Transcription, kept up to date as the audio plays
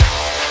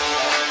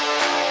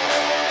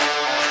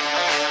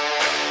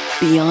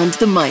Beyond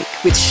the Mic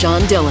with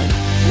Sean Dillon.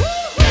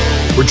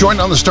 We're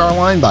joined on the star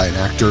line by an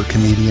actor,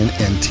 comedian,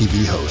 and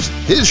TV host.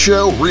 His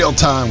show, Real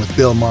Time with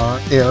Bill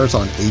Maher, airs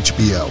on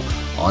HBO.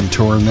 On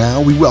tour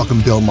now, we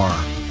welcome Bill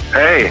Maher.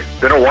 Hey,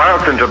 been a while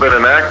since I've been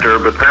an actor,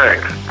 but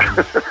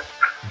thanks.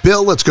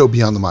 Bill, let's go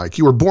beyond the mic.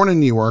 You were born in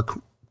New York,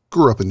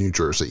 grew up in New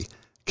Jersey.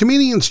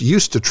 Comedians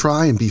used to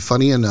try and be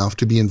funny enough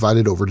to be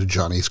invited over to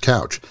Johnny's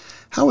couch.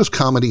 How has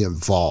comedy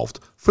evolved,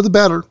 for the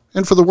better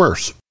and for the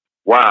worse?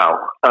 Wow,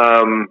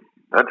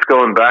 that's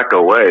going back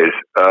a ways.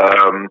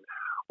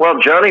 Well,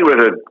 Johnny was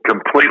a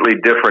completely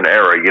different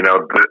era. You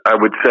know, I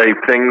would say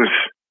things,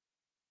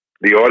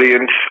 the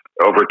audience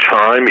over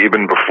time,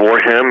 even before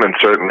him and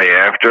certainly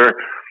after,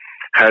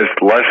 has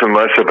less and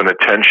less of an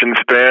attention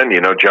span. You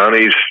know,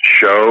 Johnny's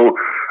show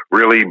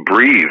really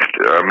breathed.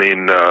 I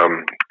mean,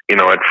 you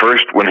know, at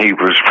first, when he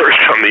was first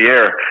on the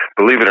air,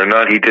 believe it or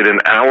not, he did an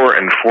hour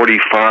and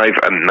 45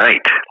 a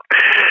night.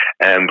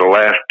 And the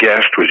last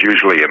guest was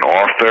usually an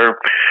author.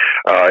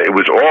 It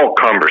was all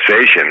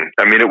conversation.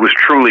 I mean, it was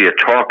truly a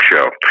talk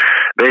show.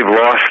 They've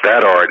lost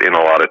that art in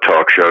a lot of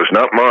talk shows,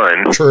 not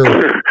mine. True.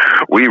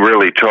 We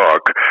really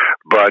talk.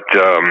 But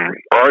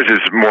ours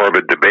is more of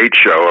a debate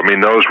show. I mean,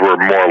 those were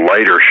more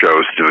lighter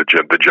shows to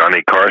the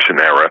Johnny Carson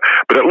era.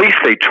 But at least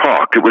they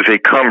talked. It was a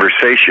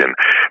conversation.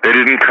 They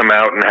didn't come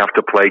out and have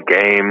to play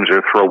games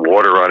or throw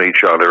water on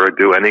each other or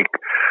do any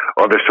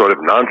other sort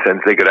of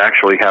nonsense. They could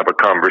actually have a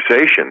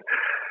conversation.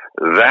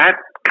 That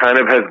kind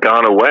of has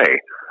gone away.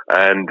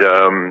 And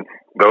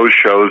those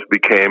shows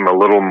became a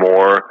little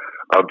more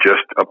of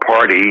just a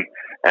party,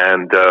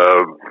 and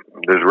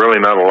there's really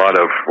not a lot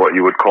of what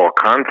you would call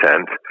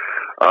content.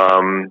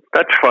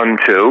 That's fun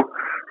too,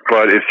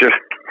 but it's just,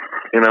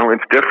 you know,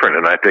 it's different,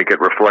 and I think it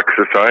reflects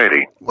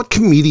society. What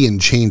comedian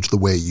changed the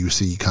way you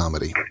see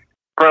comedy?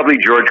 Probably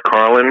George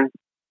Carlin,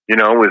 you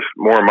know, was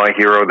more my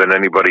hero than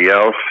anybody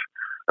else.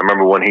 I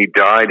remember when he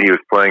died, he was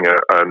playing a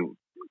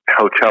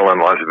hotel in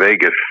Las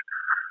Vegas,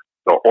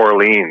 the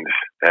Orleans,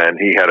 and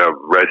he had a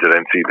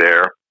residency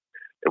there.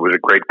 It was a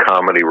great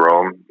comedy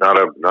room, not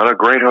a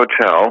great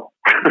hotel,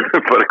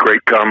 but a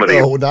great comedy.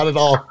 No, not at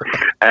all.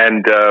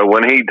 And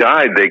when he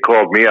died, they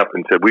called me up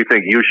and said, "We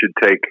think you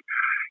should take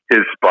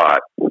his spot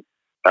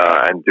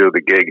and do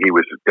the gig he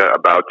was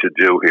about to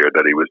do here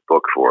that he was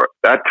booked for."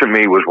 That to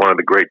me was one of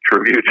the great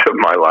tributes of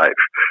my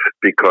life,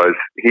 because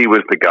he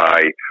was the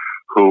guy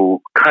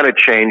who kind of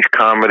changed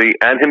comedy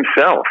and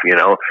himself. You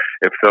know,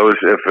 if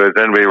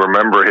anybody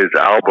remember his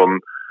album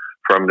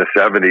from the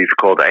 70s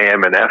called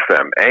AM and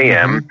FM.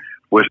 AM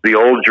was the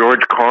old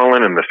George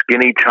Carlin and the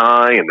skinny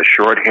tie and the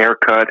short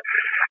haircut.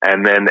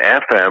 And then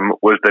FM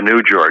was the new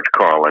George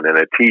Carlin in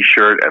a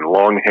T-shirt and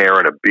long hair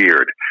and a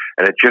beard.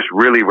 And it just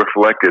really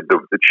reflected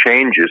the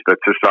changes that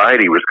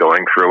society was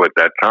going through at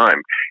that time.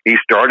 He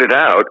started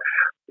out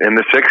in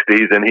the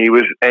 60s and he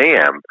was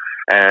AM.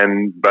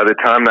 And by the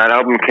time that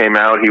album came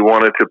out, he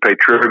wanted to pay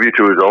tribute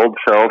to his old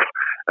self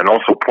and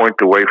also point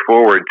the way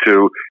forward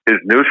to his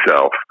new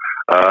self,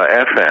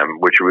 FM,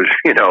 which was,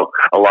 you know,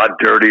 a lot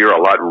dirtier, a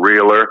lot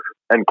realer,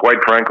 and quite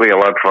frankly, a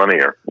lot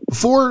funnier.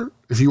 Before,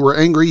 if you were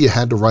angry, you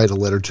had to write a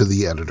letter to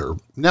the editor.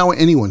 Now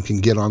anyone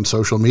can get on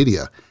social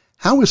media.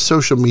 How is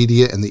social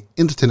media and the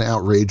instant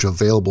outrage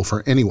available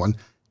for anyone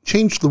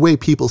changed the way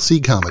people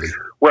see comedy?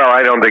 Well,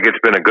 I don't think it's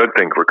been a good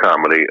thing for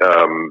comedy.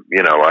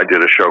 You know, I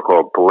did a show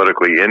called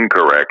Politically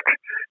Incorrect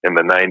in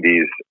the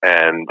 90s,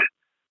 and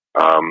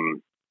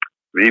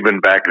even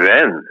back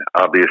then,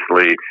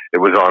 obviously, it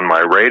was on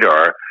my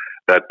radar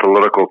that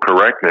political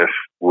correctness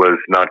was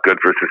not good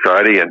for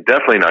society and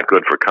definitely not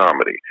good for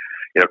comedy.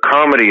 You know,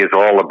 comedy is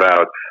all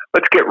about,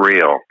 let's get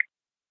real.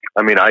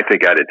 I mean, I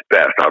think at its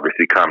best,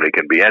 obviously, comedy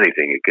can be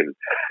anything.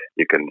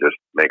 You can just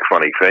make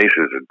funny faces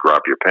and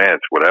drop your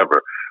pants,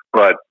 whatever.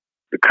 But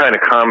the kind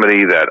of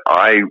comedy that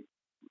I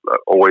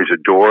always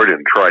adored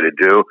and try to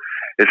do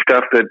is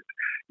stuff that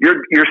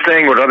you're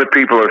saying what other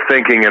people are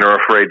thinking and are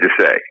afraid to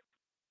say.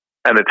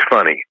 And it's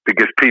funny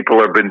because people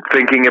have been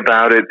thinking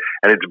about it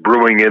and it's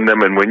brewing in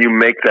them. And when you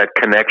make that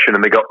connection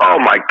and they go, "Oh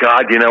my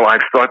God, you know,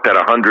 I've thought that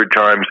 100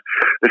 times."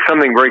 There's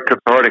something very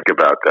cathartic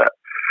about that.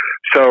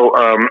 So,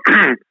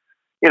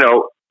 you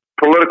know,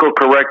 political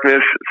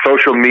correctness,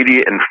 social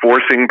media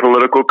enforcing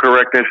political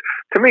correctness,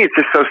 to me, it's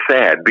just so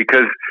sad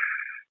because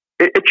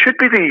it should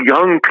be the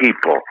young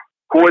people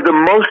who are the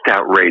most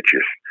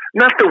outrageous,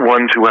 not the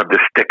ones who have to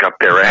stick up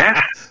their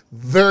ass.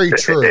 Very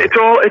true. It's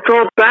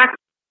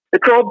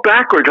all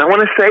backwards. I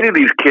want to say to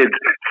these kids,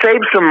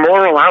 save some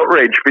moral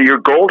outrage for your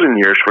golden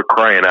years, for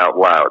crying out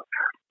loud.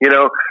 You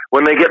know,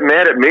 when they get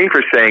mad at me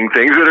for saying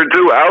things that are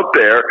too out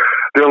there,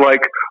 they're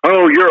like,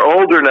 "Oh, you're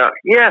older now."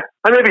 Yeah,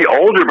 I may be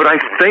older, but I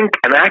think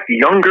and act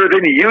younger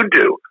than you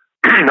do.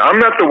 I'm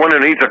not the one who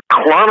needs a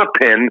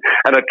Klonopin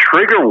and a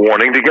trigger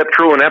warning to get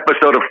through an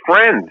episode of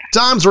Friends.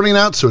 Time's running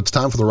out, so it's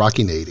time for the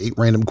Rocky Nate. 8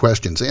 random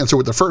questions. Answer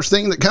with the first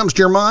thing that comes to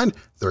your mind.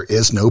 There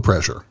is no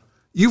pressure.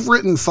 You've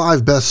written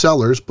 5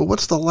 bestsellers, but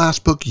what's the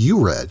last book you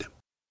read?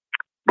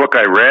 Book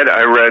I read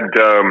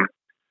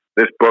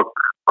this book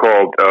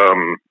called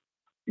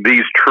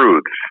These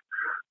Truths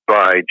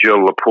by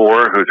Jill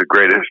Lepore, who's a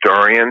great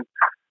historian,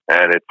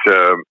 and it's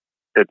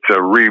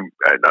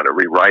not a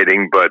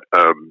rewriting, but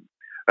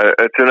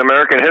it's an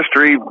American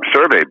history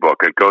survey book.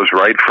 It goes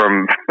right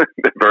from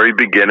the very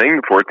beginning,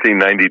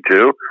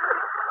 1492,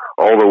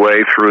 all the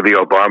way through the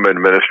Obama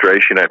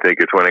administration, I think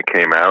is when it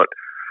came out.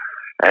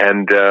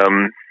 And,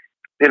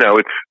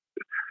 it's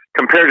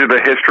compared to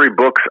the history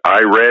books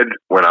I read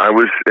when I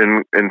was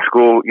in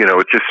school,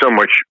 it's just so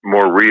much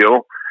more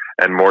real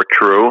and more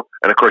true.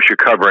 And of course, you're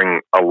covering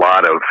a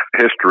lot of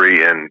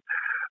history in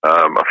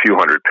a few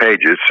hundred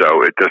pages,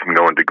 so it doesn't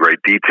go into great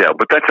detail.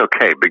 But that's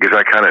okay, because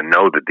I kind of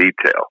know the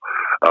detail.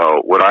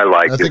 What I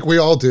like, I think we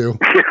all do.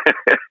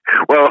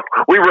 Well,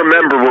 we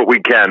remember what we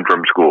can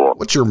from school.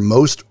 What's your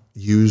most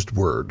used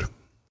word?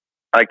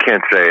 I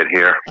can't say it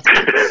here.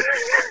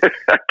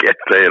 I can't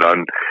say it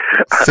on...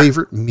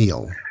 Favorite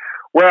meal?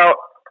 Well,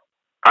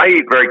 I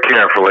eat very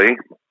carefully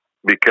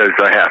because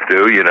I have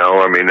to,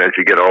 as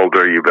you get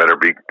older, you better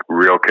be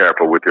real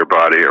careful with your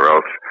body, or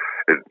else,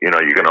 you're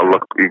going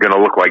to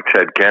look like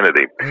Ted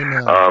Kennedy.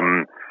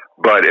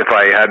 But if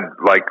I had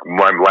like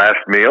my last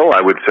meal,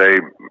 I would say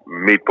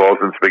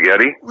meatballs and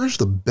spaghetti. Where's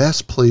the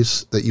best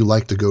place that you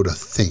like to go to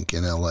think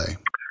in LA?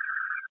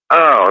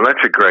 Oh,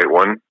 that's a great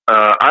one.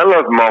 I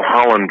love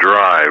Mulholland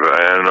Drive.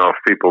 I don't know if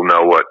people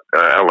know what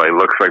LA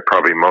looks like.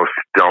 Probably most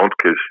don't,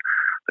 because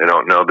they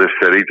don't know this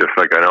city, just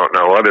like I don't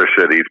know other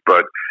cities.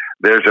 But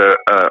there's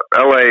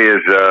LA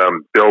is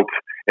built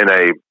in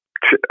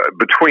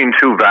between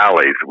two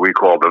valleys. We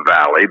call the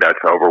valley. That's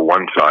over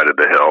one side of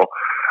the hill.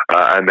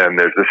 And then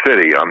there's the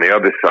city on the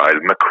other side.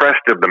 And the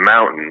crest of the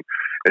mountain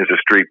is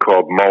a street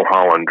called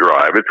Mulholland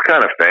Drive. It's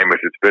kind of famous.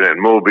 It's been in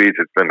movies.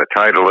 It's been the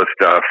title of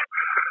stuff.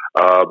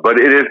 But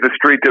it is the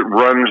street that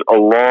runs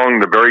along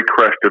the very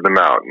crest of the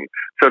mountain.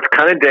 So it's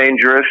kind of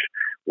dangerous,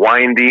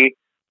 windy,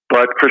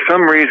 but for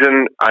some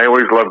reason, I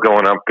always love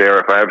going up there.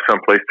 If I have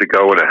someplace to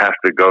go and it has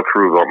to go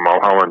through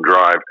Mulholland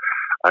Drive,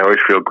 I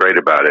always feel great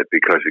about it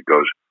because it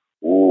goes,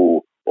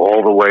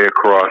 all the way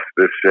across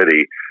this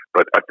city,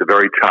 but at the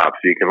very top,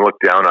 so you can look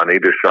down on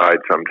either side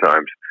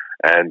sometimes.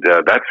 And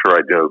that's where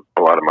I do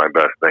a lot of my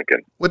best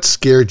thinking. What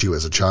scared you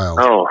as a child?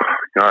 Oh,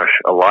 gosh,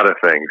 a lot of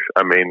things.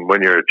 I mean,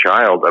 when you're a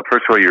child,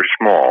 first of all, you're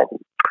small.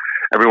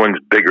 Everyone's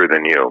bigger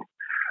than you.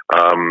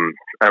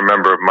 I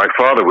remember my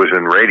father was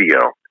in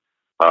radio,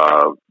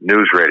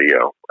 news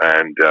radio,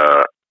 and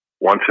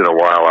once in a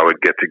while I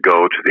would get to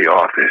go to the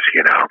office,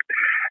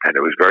 and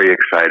it was very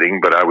exciting,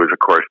 but I was, of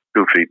course,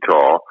 2 feet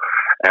tall,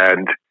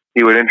 and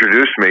he would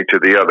introduce me to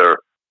the other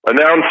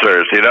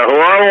announcers, who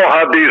all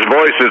have these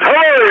voices.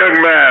 Hello,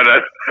 young man!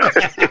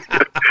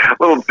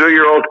 Little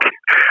 2-year-old.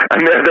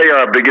 And there they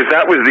are, because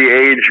that was the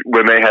age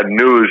when they had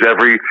news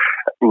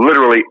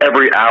literally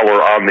every hour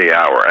on the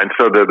hour. And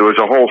so there was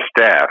a whole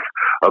staff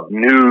of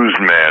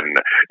newsmen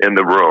in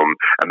the room,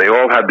 and they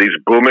all had these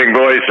booming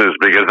voices,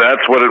 because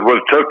that's what it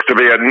took to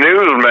be a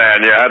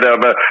newsman. You had to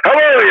have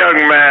hello,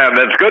 young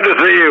man, it's good to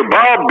see you,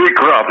 Bob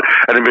Beecroft.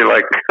 And it'd be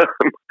like,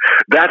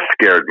 that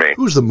scared me.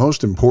 Who's the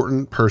most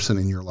important person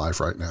in your life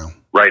right now?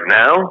 Right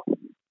now?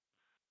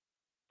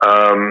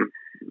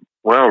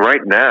 Well, right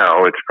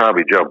now, it's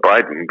probably Joe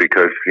Biden,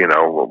 because,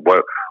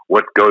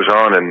 what goes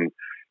on in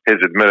his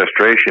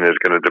administration is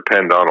going to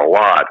depend on a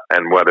lot,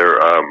 and whether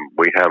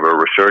we have a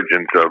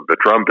resurgence of the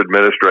Trump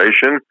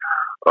administration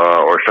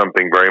or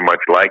something very much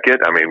like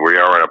it. I mean, we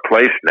are in a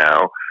place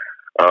now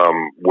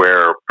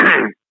where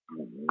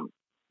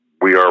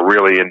we are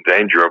really in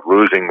danger of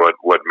losing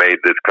what made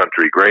this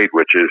country great,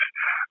 which is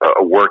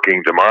a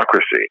working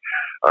democracy.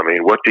 I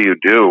mean, what do you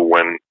do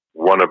when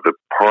one of the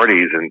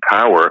parties in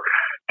power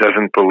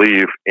doesn't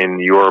believe in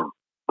your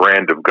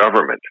brand of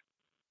government?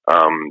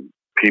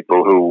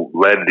 People who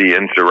led the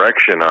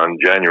insurrection on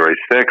January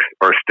 6th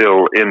are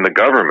still in the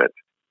government.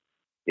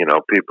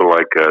 People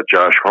like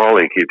Josh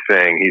Hawley keep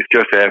saying he's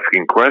just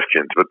asking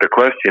questions, but the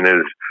question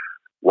is,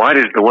 why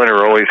does the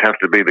winner always have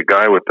to be the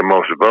guy with the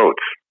most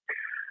votes?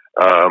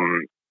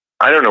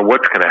 I don't know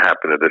what's going to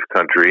happen to this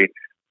country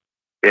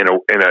in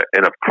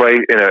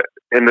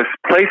this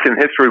place in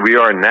history we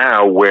are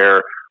now,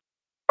 where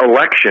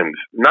elections,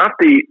 not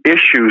the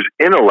issues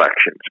in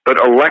elections, but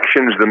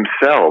elections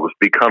themselves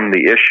become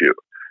the issue.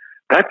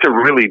 That's a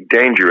really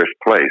dangerous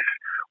place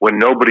when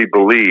nobody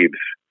believes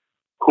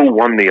who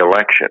won the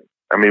election.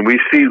 I mean, we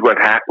see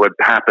what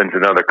happens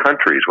in other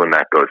countries when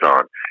that goes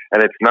on,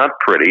 and it's not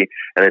pretty,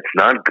 and it's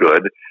not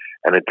good,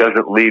 and it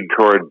doesn't lead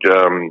toward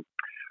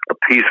a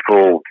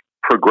peaceful,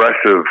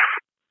 progressive,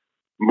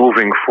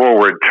 moving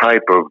forward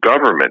type of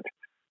government.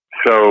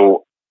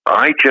 So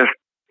I just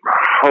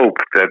hope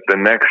that the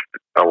next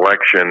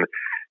election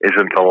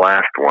isn't the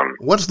last one.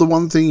 What's the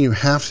one thing you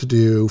have to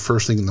do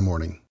first thing in the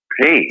morning?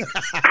 Hey,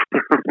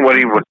 what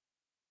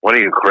are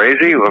you,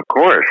 crazy? Of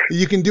course.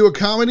 You can do a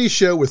comedy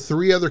show with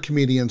 3 other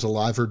comedians,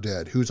 alive or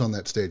dead. Who's on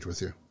that stage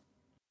with you?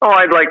 Oh,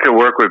 I'd like to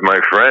work with my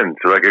friends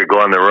so I could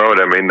go on the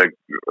road. I mean,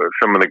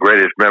 some of the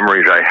greatest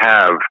memories I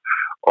have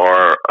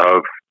are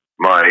of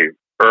my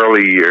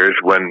early years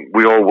when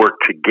we all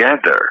worked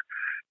together.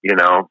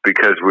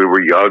 because we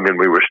were young and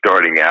we were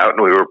starting out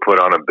and we were put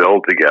on a bill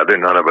together.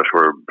 None of us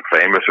were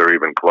famous or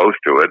even close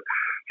to it.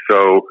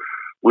 So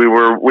we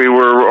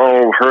were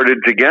all herded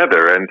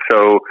together. And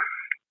so,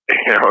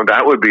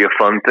 that would be a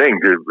fun thing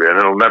and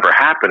it'll never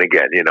happen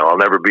again. I'll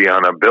never be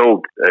on a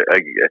bill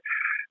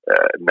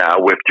now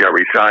with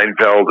Jerry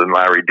Seinfeld and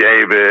Larry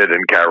David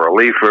and Carol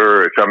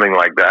Leifer or something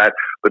like that.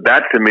 But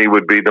that to me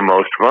would be the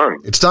most fun.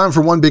 It's time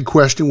for One Big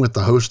Question with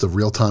the host of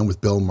Real Time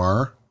with Bill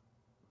Maher.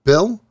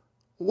 Bill,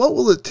 what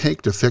will it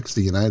take to fix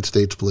the United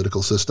States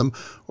political system,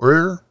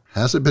 or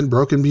has it been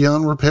broken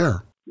beyond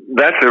repair?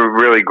 That's a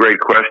really great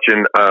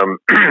question.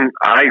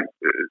 I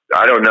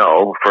don't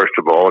know, first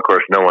of all. Of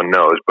course, no one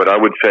knows. But I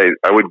would say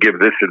I would give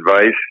this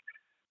advice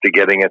to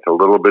getting us a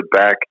little bit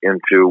back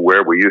into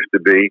where we used to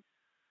be.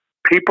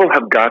 People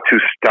have got to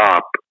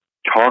stop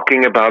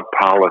talking about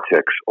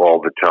politics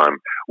all the time.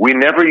 We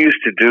never used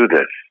to do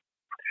this.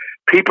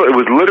 It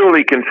was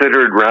literally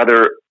considered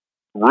rather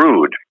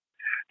rude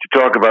to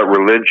talk about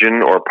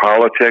religion or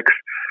politics.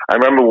 I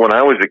remember when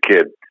I was a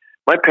kid,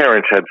 my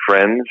parents had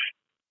friends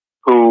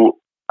who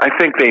I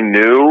think they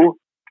knew.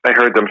 I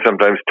heard them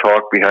sometimes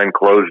talk behind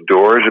closed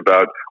doors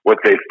about what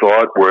they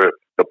thought were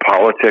the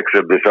politics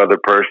of this other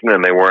person,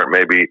 and they weren't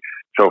maybe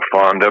so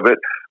fond of it.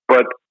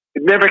 But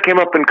it never came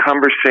up in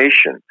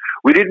conversation.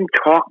 We didn't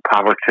talk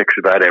politics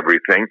about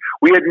everything.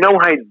 We had no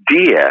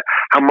idea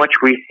how much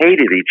we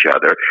hated each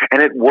other,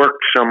 and it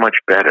worked so much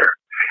better.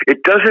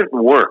 It doesn't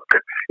work.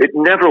 It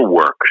never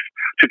works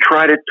to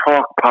try to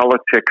talk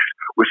politics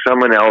with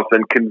someone else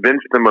and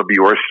convince them of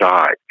your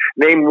side.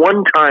 Name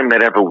one time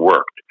that ever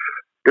worked.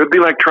 It would be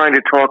like trying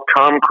to talk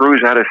Tom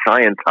Cruise out of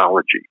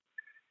Scientology.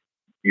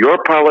 Your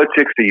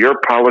politics are your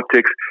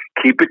politics.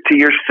 Keep it to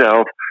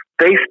yourself.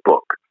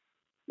 Facebook.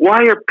 Why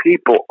are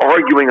people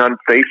arguing on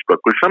Facebook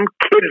with some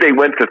kid they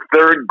went to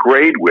third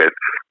grade with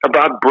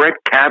about Brett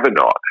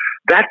Kavanaugh?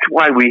 That's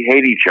why we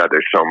hate each other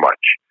so much.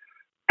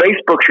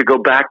 Facebook should go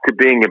back to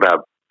being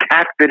about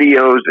cat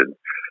videos and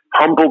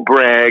humble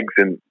brags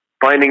and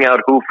finding out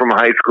who from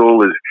high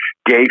school is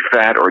gay,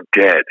 fat, or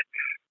dead.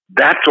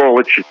 That's all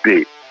it should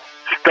be.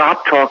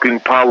 Stop talking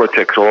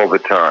politics all the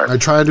time. I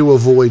try to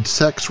avoid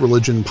sex,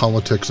 religion,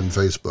 politics, and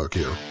Facebook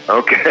here.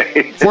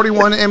 Okay.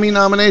 41 Emmy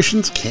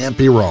nominations, can't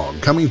be wrong.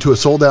 Coming to a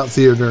sold-out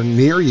theater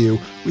near you,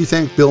 we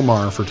thank Bill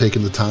Maher for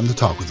taking the time to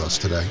talk with us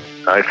today.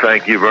 I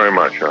thank you very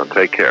much, Sean.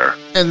 Take care.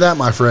 And that,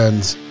 my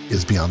friends,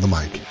 is Beyond the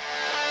Mic.